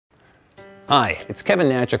Hi, it's Kevin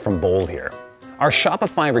Natchik from Bold here. Our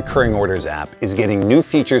Shopify Recurring Orders app is getting new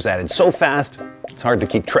features added so fast, it's hard to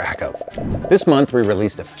keep track of. This month, we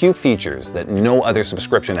released a few features that no other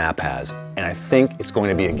subscription app has, and I think it's going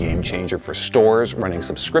to be a game changer for stores running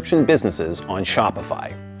subscription businesses on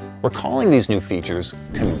Shopify. We're calling these new features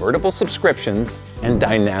Convertible Subscriptions and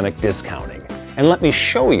Dynamic Discounting. And let me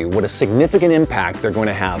show you what a significant impact they're going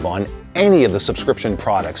to have on any of the subscription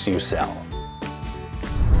products you sell.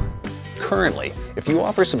 Currently, if you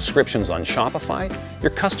offer subscriptions on Shopify,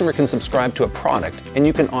 your customer can subscribe to a product and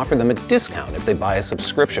you can offer them a discount if they buy a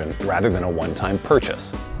subscription rather than a one-time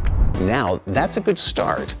purchase. Now, that's a good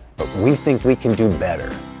start, but we think we can do better.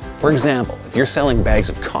 For example, if you're selling bags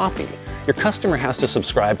of coffee, your customer has to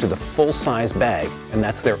subscribe to the full-size bag, and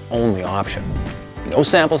that's their only option. No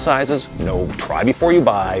sample sizes, no try before you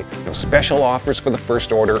buy, no special offers for the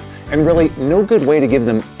first order, and really no good way to give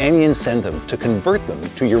them any incentive to convert them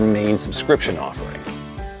to your main subscription offering.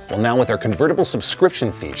 Well, now with our Convertible Subscription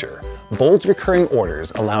feature, Bold's Recurring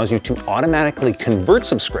Orders allows you to automatically convert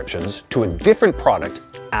subscriptions to a different product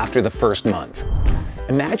after the first month.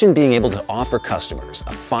 Imagine being able to offer customers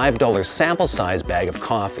a $5 sample size bag of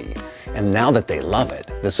coffee, and now that they love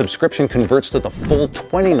it, the subscription converts to the full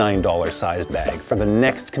 $29 sized bag for the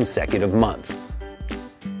next consecutive month.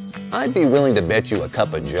 I'd be willing to bet you a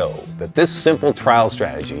cup of joe that this simple trial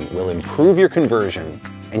strategy will improve your conversion,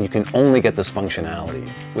 and you can only get this functionality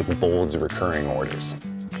with Bold's Recurring Orders.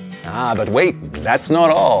 But wait, that's not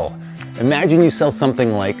all. Imagine you sell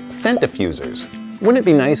something like scent diffusers. Wouldn't it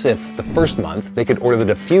be nice if the first month they could order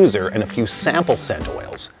the diffuser and a few sample scent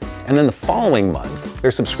oils, and then the following month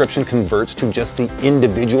their subscription converts to just the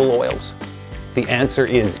individual oils? The answer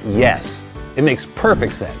is yes. It makes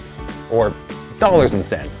perfect sense. Or dollars and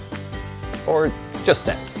cents. Or just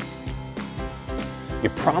cents.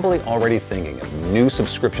 You're probably already thinking of new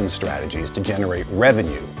subscription strategies to generate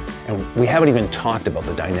revenue, and we haven't even talked about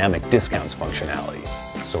the dynamic discounts functionality.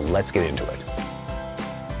 So let's get into it.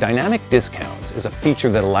 Dynamic discounts is a feature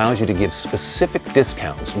that allows you to give specific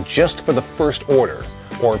discounts just for the first order,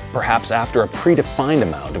 or perhaps after a predefined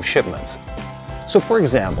amount of shipments. So for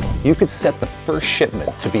example, you could set the first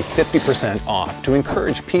shipment to be 50% off to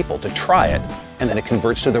encourage people to try it, and then it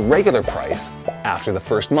converts to the regular price after the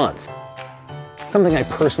first month. Something I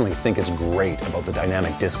personally think is great about the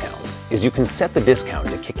dynamic discounts is you can set the discount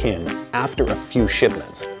to kick in after a few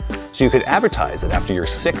shipments. So you could advertise that after your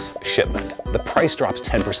 6th shipment, the price drops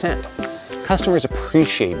 10%. Customers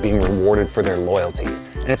appreciate being rewarded for their loyalty,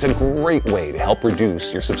 and it's a great way to help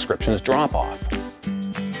reduce your subscriptions drop-off.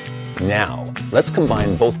 Now, let's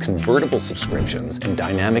combine both convertible subscriptions and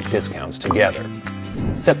dynamic discounts together.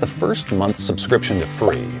 Set the first month's subscription to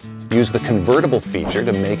free. Use the convertible feature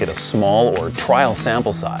to make it a small or trial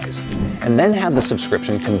sample size, and then have the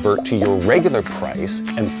subscription convert to your regular price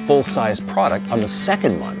and full-size product on the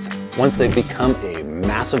second month once they've become a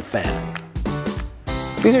massive fan.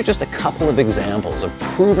 These are just a couple of examples of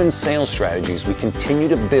proven sales strategies we continue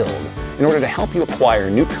to build in order to help you acquire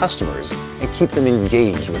new customers and keep them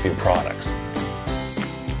engaged with your products.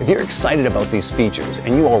 If you're excited about these features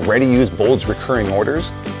and you already use Bold's Recurring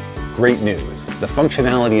Orders, great news, the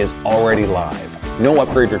functionality is already live, no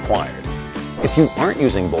upgrade required. If you aren't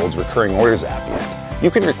using Bold's Recurring Orders app yet, you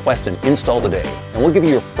can request an install today, and we'll give you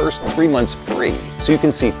your first 3 months free so you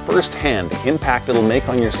can see firsthand the impact it'll make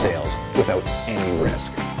on your sales without any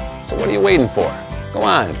risk. So what are you waiting for? Go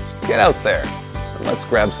on, get out there, and let's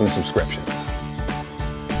grab some subscriptions.